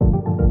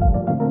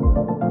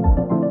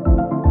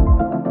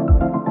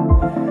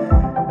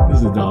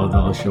the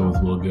Dollar Show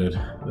with Will Good.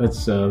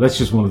 That's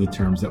just one of the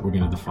terms that we're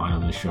going to define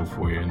on the show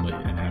for you and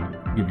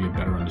give you a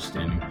better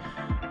understanding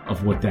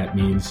of what that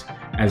means,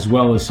 as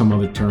well as some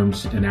other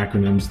terms and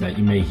acronyms that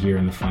you may hear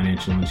in the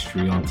financial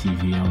industry, on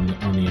TV,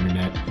 on the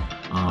internet,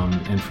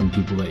 and from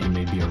people that you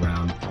may be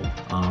around.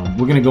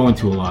 We're going to go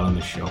into a lot on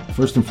this show.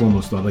 First and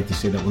foremost, though, I'd like to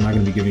say that we're not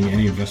going to be giving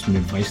any investment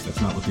advice.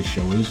 That's not what this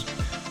show is.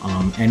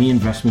 Any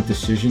investment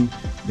decision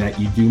that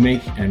you do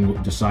make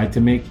and decide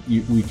to make,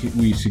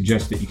 we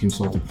suggest that you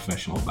consult a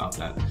professional about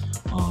that.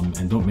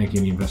 And don't make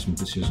any investment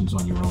decisions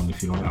on your own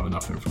if you don't have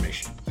enough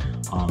information.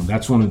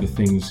 That's one of the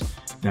things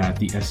that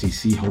the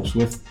SEC helps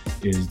with,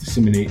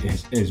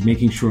 is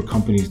making sure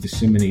companies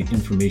disseminate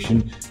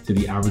information to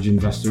the average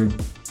investor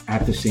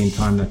at the same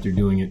time that they're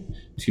doing it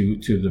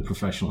to the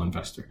professional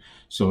investor.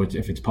 So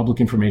if it's public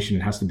information,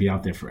 it has to be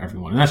out there for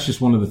everyone. And that's just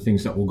one of the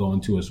things that we'll go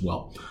into as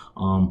well.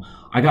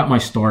 I got my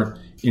start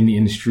in the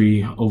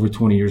industry over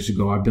 20 years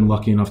ago. I've been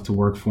lucky enough to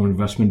work for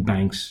investment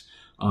banks,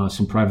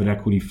 some private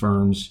equity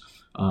firms,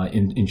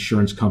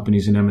 insurance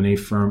companies, an M&A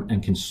firm,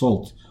 and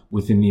consult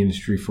within the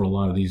industry for a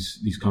lot of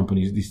these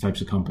companies, these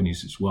types of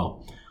companies as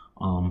well.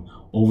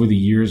 Over the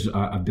years,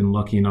 I've been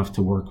lucky enough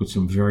to work with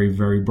some very,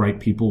 very bright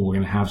people. We're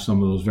going to have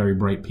some of those very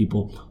bright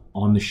people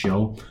on the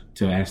show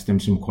to ask them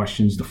some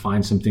questions, to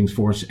find some things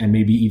for us, and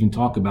maybe even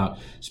talk about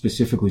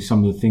specifically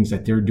some of the things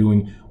that they're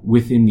doing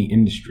within the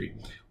industry.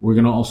 We're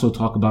going to also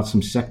talk about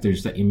some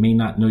sectors that you may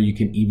not know you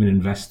can even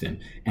invest in,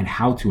 and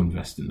how to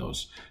invest in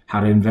those, how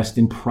to invest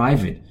in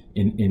private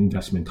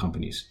investment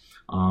companies.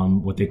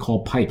 What they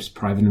call PIPEs,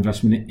 private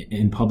investment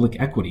in public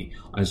equity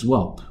as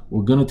well.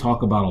 We're going to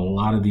talk about a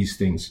lot of these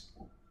things.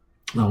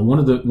 One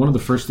of the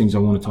first things I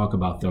want to talk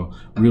about, though,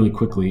 really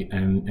quickly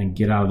and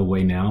get out of the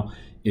way now,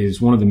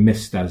 is one of the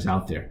myths that is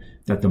out there,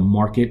 that the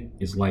market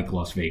is like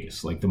Las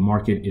Vegas, like the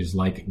market is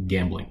like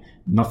gambling.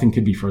 Nothing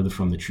could be further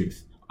from the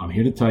truth. I'm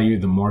here to tell you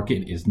the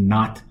market is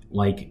not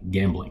like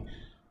gambling.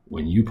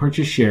 When you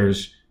purchase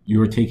shares,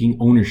 you are taking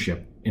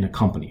ownership in a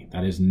company.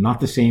 That is not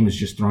the same as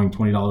just throwing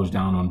 $20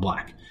 down on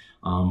black.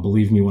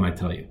 Believe me when I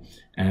tell you.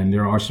 And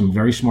there are some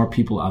very smart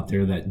people out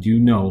there that do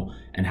know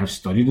and have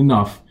studied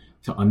enough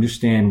to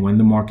understand when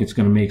the market's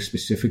going to make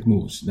specific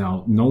moves.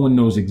 Now, no one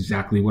knows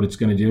exactly what it's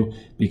going to do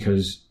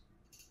because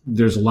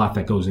there's a lot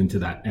that goes into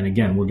that. And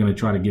again, we're going to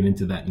try to get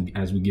into that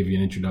as we give you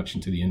an introduction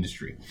to the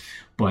industry.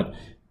 But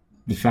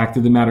the fact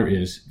of the matter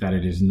is that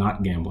it is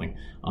not gambling.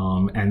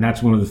 And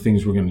that's one of the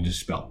things we're going to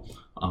dispel.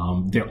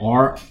 There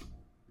are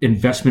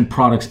investment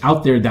products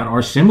out there that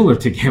are similar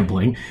to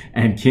gambling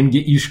and can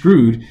get you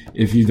screwed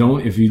if you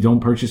don't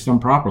purchase them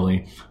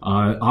properly.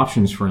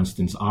 Options, for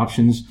instance,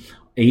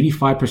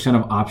 85%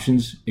 of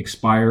options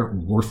expire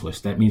worthless.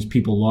 That means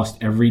people lost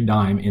every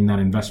dime in that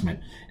investment.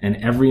 And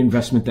every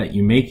investment that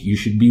you make, you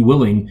should be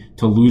willing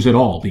to lose it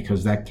all,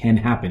 because that can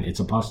happen. It's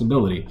a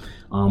possibility.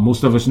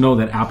 Most of us know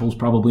that Apple's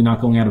probably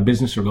not going out of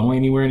business or going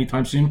anywhere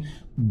anytime soon,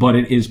 but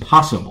it is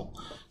possible.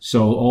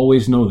 So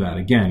always know that.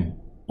 Again,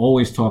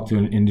 always talk to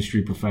an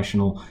industry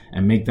professional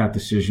and make that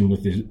decision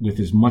with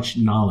as much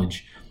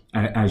knowledge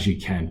as you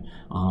can.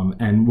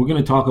 And we're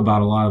going to talk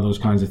about a lot of those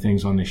kinds of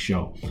things on this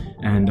show.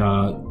 And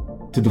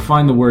to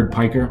define the word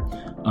piker,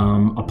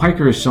 a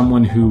piker is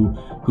someone who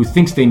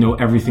thinks they know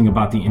everything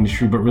about the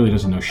industry but really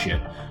doesn't know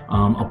shit.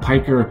 A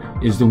piker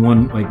is the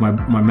one, like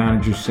my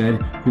manager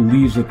said, who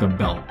leaves at the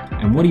bell.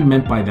 And what he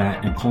meant by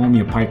that, and calling me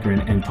a piker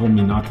and told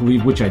me not to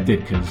leave, which I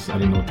did because I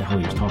didn't know what the hell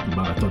he was talking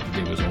about. I thought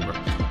the day was over.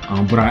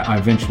 But I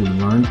eventually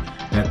learned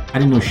that I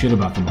didn't know shit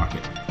about the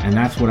market. And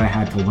that's what I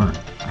had to learn.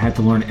 I had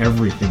to learn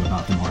everything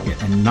about the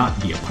market and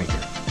not be a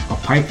piker. A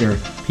piker,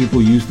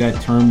 people use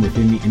that term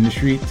within the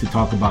industry to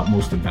talk about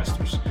most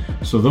investors.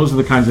 So those are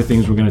the kinds of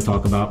things we're going to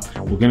talk about.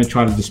 We're going to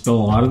try to dispel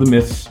a lot of the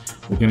myths.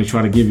 We're going to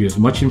try to give you as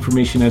much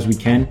information as we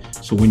can.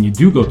 So when you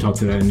do go talk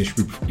to that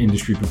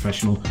industry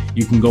professional,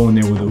 you can go in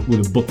there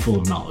with a book full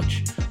of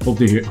knowledge. Hope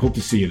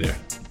to see you there.